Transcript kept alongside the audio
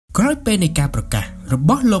ក្រោយពេលនៃការប្រកាសរ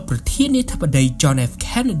បស់លោកប្រធានាធិបតី John F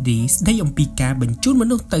Kennedy ស្ដីអំពីការបញ្ជូនម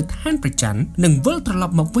នុស្សទៅឋានព្រះច័ន្ទនិងវិលត្រឡ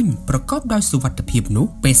ប់មកវិញប្រកបដោយសុវត្ថិភាពនោះ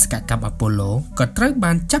បេសកកម្ម Apollo ក៏ត្រូវ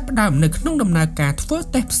បានចាប់ផ្ដើមនៅក្នុងដំណើរការធ្វើ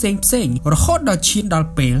តេស្តផ្សេងៗរហូតដល់ឈានដល់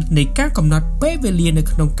ពេលនៃការកំណត់ពេលវេលានៅ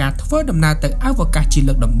ក្នុងការធ្វើដំណើរទៅអវកាសជា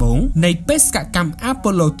លើកដំបូងនៃបេសកកម្ម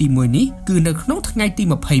Apollo ទី1នេះគឺនៅក្នុងថ្ងៃទី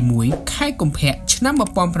21ខែកុម្ភៈឆ្នាំ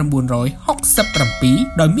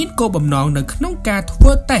1967ដោយមានគោលបំណងនៅក្នុងការធ្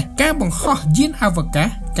វើតេស្តការបង្ហោះយានអវកាស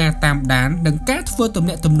ការតាមដាននិងការធ្វើទំ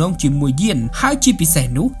នាក់ទំនងជាមួយយានហើយជាពិសេស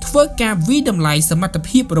នោះធ្វើការវិតម្លៃសមត្ថ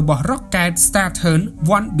ភាពរបស់ Rocket Saturn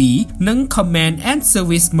 1B និង Command and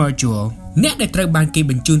Service Module អ្នកដែលត្រូវបានគេ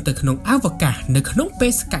បញ្ជូនទៅក្នុងអវកាសនៅក្នុងបេ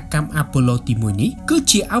សកកម្ម Apollo ទី1នេះគឺ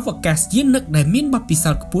ជាអវកាសយានិកដែលមានបទពិ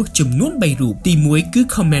សោធន៍ខ្ពស់ចំនួន3រូបទី1គឺ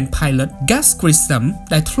Command Pilot Grissom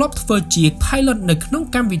ដែលធ្លាប់ធ្វើជា Pilot នៅក្នុង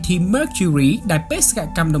កម្មវិធី Mercury ដែលបេសក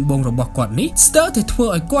កម្មដំបូងរបស់គាត់នេះស្ទើរតែធ្វើ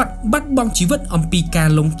ឲ្យគាត់បាត់បង់ជីវិតអំពីការ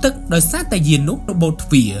លង់ទឹកដោយសារតែយាននោះរបូតទ្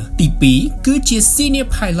វារទី2គឺជា Senior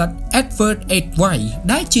Pilot Edward H. White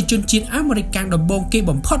ដែលជាជនជាតិអាមេរិកដំបូងគេ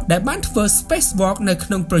បំផុតដែលបានធ្វើ Spacewalk នៅក្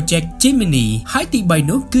នុង Projectហើយទី3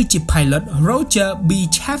នោះគឺជា Pilot Roger B.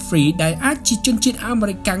 Chaffee ដែលអាចជាជនជាតិអាមេ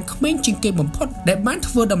រិកក្មេងជាងគេបំផុតដែលបាន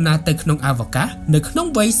ធ្វើដំណើរទៅក្នុងអវកាសនៅក្នុង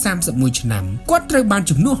វ័យ31ឆ្នាំគាត់ត្រូវបាន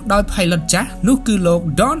ជំនួសដោយ Pilot ចាស់នោះគឺលោក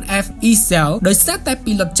Don F. Easel ដោយសារតែ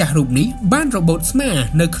Pilot ចាស់រូបនេះបានរបូតស្មា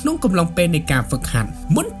នៅក្នុងកំឡុងពេលនៃការហ្វឹកហាត់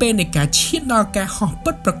មុនពេលនៃការឈានដល់ការហោះ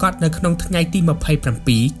ពិតប្រាកដនៅក្នុងថ្ងៃទី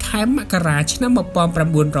27ខែមករាឆ្នាំ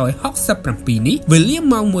1967នេះវេលា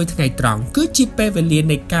ម៉ោង1ថ្ងៃត្រង់គឺជាពេលវេលា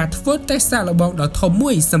នៃការធ្វើតេស្តសាកល្បងដ៏ធំមួ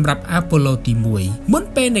យសម្រាប់ Apollo ទី1មុន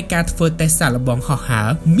ពេលនៃការធ្វើតេស្តសាកល្បងហោះហើរ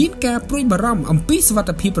មានការព្រួយបារម្ភអំពីសុវត្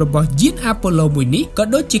ថិភាពរបស់យាន Apollo មួយនេះក៏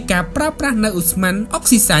ដូចជាការប្រើប្រាស់នៅឧស្ម័នអុក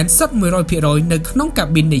ស៊ីសែនសុទ្ធ 100% នៅក្នុងកា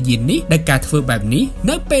ប៊ីននៃយាននេះដែលការធ្វើបែបនេះ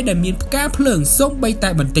នៅពេលដែលមានផ្កាភ្លើងសូម្បីតែ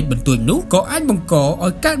បន្តិចបន្តួចនោះក៏អាចបង្កឲ្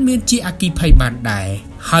យកើតមានជាអគ្គិភ័យបានដែរ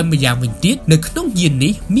ហើយម្យ៉ាងវិញទៀតនៅក្នុងយាន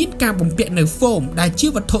នេះមានការបំពាក់នៅហ្វូមដែលជា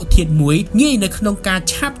វត្ថុធាតុមួយងាយនៅក្នុងការ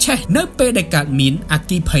ឆាបឆេះនៅពេលដែលកើតមានអគ្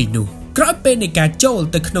គិភ័យនោះក្រោយពេលនៃការចូល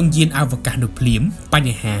ទៅក្នុងយានអវកាសនោះភ្លាមប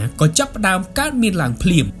ញ្ហាក៏ចាប់ផ្ដើមកើតមានឡើងភ្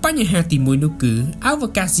លាមបញ្ហាទី1នោះគឺអវ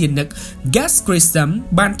កាសយានិក Grissom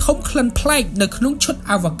បានធំក្លិនប្លែកនៅក្នុងឈុត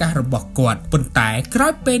អវកាសរបស់គាត់ប៉ុន្តែក្រោ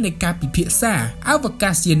យពេលនៃការពិភាក្សាអវ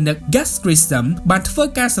កាសយានិក Grissom បានធ្វើ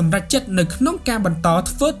ការសម្រេចចិត្តនៅក្នុងការបន្ត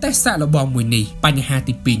ធ្វើតេស្តសាកល្បងមួយនេះបញ្ហា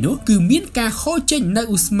ទី2នោះគឺមានការហូរចេញនៅ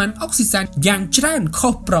ឧស្ម័នអុកស៊ីសែនយ៉ាងច្រើនខុ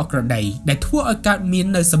សប្រក្រតីដែលធ្វើឲ្យកើតមាន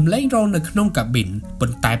នៅសម្លេងរោទ៍នៅក្នុងកាប៊ីនប៉ុ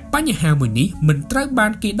ន្តែបញ្ហាមួយនេះមិនត្រូវបា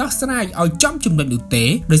នគេដោះស្រាយឲ្យចំចំណុចនោះទេ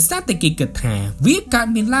ដោយសារតែគេគិតថាវាកើត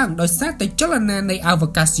មានឡើងដោយសារតែចលនានៃអវ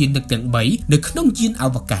កាសយានិកទាំង3នៅក្នុងយានអ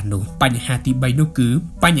វកាសនោះបញ្ហាទី3នោះគឺ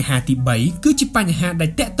បញ្ហាទី3គឺជាបញ្ហាដែល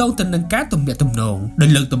តាក់ទងទៅនឹងការទំនាក់ទំនងដោយ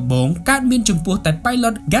លើកដំបូងកើតមានចំពោះតែ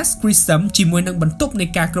Pilot Grissom ជាមួយនឹងបន្ទប់នៃ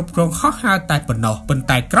ការគ្រប់គ្រងហោះហើរតែប៉ុណ្ណោះប៉ុន្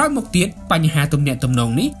តែក្រោយមកទៀតបញ្ហាទំនាក់ទំនង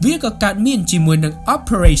នេះវាក៏កើតមានជាមួយនឹង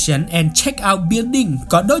Operation and Check Out Building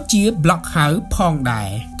ក៏ដូចជា Block House ផងដែរ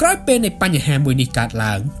ក្រោយពេលនៃបញ្ហាមួយនេះកើត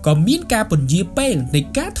ឡើងក៏មានការពន្យាពេលនៃ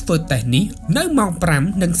ការធ្វើតេស្តនេះនៅម៉ោង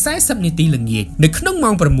 5:40 នាទីល្ងាចនៅក្នុង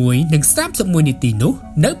ម៉ោង 6:31 នាទីនោះ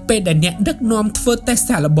នៅពេលដែលអ្នកដឹកនាំធ្វើតេស្ត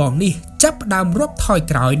សាកល្បងនេះចាប់ផ្ដើមរាប់ថយ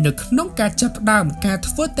ក្រោយនៅក្នុងការចាប់ផ្ដើមការ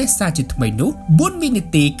ធ្វើតេស្តសាជាថ្មីនោះ4វិនា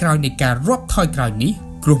ទីក្រោយនៃការរាប់ថយក្រោយនេះ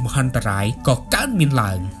គ្រោះមហន្តរាយក៏កើតមាន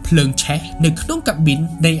ឡើងភ្លើងឆេះនៅក្នុងកាប៊ីន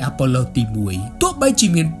នៃ Apollo ទី1ទោះបីជា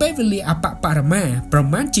មានពេលវេលាអបបរមាប្រ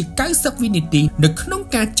មាណជា90វិនាទីនៅក្នុង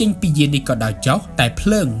ការចេញពីយាននេះក៏ដោយចុះតែភ្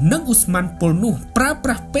លើងនិងឧស្ម័នពុលនោះប្រើប្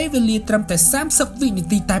រាស់ពេលវេលាត្រឹមតែ30វិនា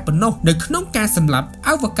ទីតែប៉ុណ្ណោះនៅក្នុងការសម្លាប់អ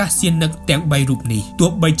វកាសយានិកទាំង3រូបនេះទោះ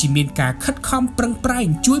បីជាមានការខិតខំប្រឹងប្រែង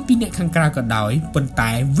ជួយពីអ្នកខាងក្រៅក៏ដោយប៉ុន្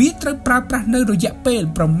តែវាត្រូវប្រើប្រាស់នៅរយៈពេល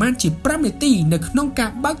ប្រមាណជា5នាទីនៅក្នុងការ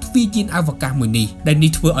បើកទ្វារយានអវកាសមួយនេះដែល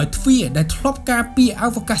នេះធ្វើឲ្យទ្វារដែលធ្លាប់ការពារអ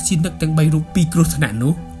វកាសយានិកទាំង3រូបពីគ្រោះថ្នាក់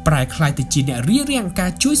នោះប្រែក្លាយទៅជាអ្នករារាំងកា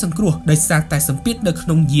រជួយសង្គ្រោះដោយសារតែសម្ពាធនៅក្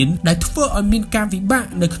នុងយានដែលធ្វើឲ្យមានការវិបាក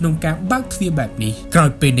នៅក្នុងការបើកទ្វារបែបនេះក្រោយ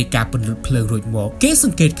ពេលនៃការពន្លត់ភ្លើងរួចមកគេស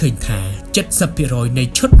ង្កេតឃើញថា 70% នៃ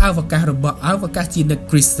ឈុតអវកាសរបស់អវកាសយានិក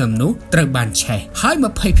Grissom នោះត្រូវបានឆេះហើយ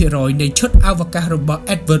 20% នៃឈុតអវកាសរបស់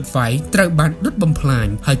Edward White ត្រូវបានដុតបំផ្លាញ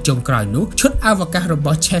ហើយចុងក្រោយនោះឈុតអវកាសរប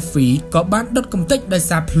ស់ Chaffee ក៏បានដុតកំទេចដោយ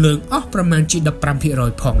សារភ្លើងអស់ប្រមាណជា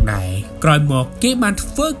 15% ផងដែរក្រោយមកគេបាន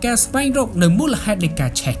ធ្វើការស្វែងរកនៅមូលហេតុនៃកា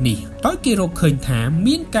រឆេះនេះ ដោយគេរកឃើញថា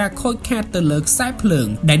មានការខូចខាតទៅលើខ្សែភ្លើង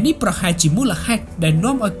ដែលនេះប្រហែលជាមូលហេតុដែល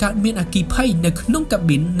នាំឲ្យកើតមានអគ្គិភ័យនៅក្នុងកា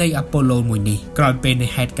ប៊ីននៃ Apollo មួយនេះក្រោយពេលនៃ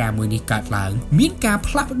ហេតុការណ៍មួយនេះកើតឡើងមានការ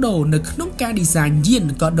ផ្លាស់ប្ដូរនៅក្នុងការ design យាន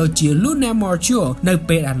ក៏ដូចជា Lunar Module នៅ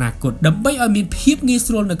ពេលអនាគតដើម្បីឲ្យមានភាពងាយ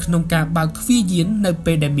ស្រួលនៅក្នុងការបើកទ្វារយាននៅ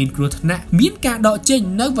ពេលដែលមានគ្រោះថ្នាក់មានការដកចេញ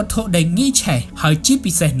នៅវត្ថុដែលងាយឆេះហើយជា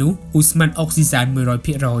ពិសេសនោះឧស្ម័នអុកស៊ីសែន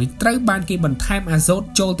 100% ត្រូវបានគេបន្ថែមអាសូត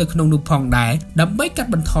ចូលទៅក្នុងនោះផងដែរដើម្បីកា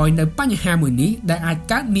ត់បន្ថយនៅបញ្ហាមួយនេះដែលអាច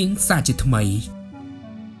កើតមានសារជាថ្មី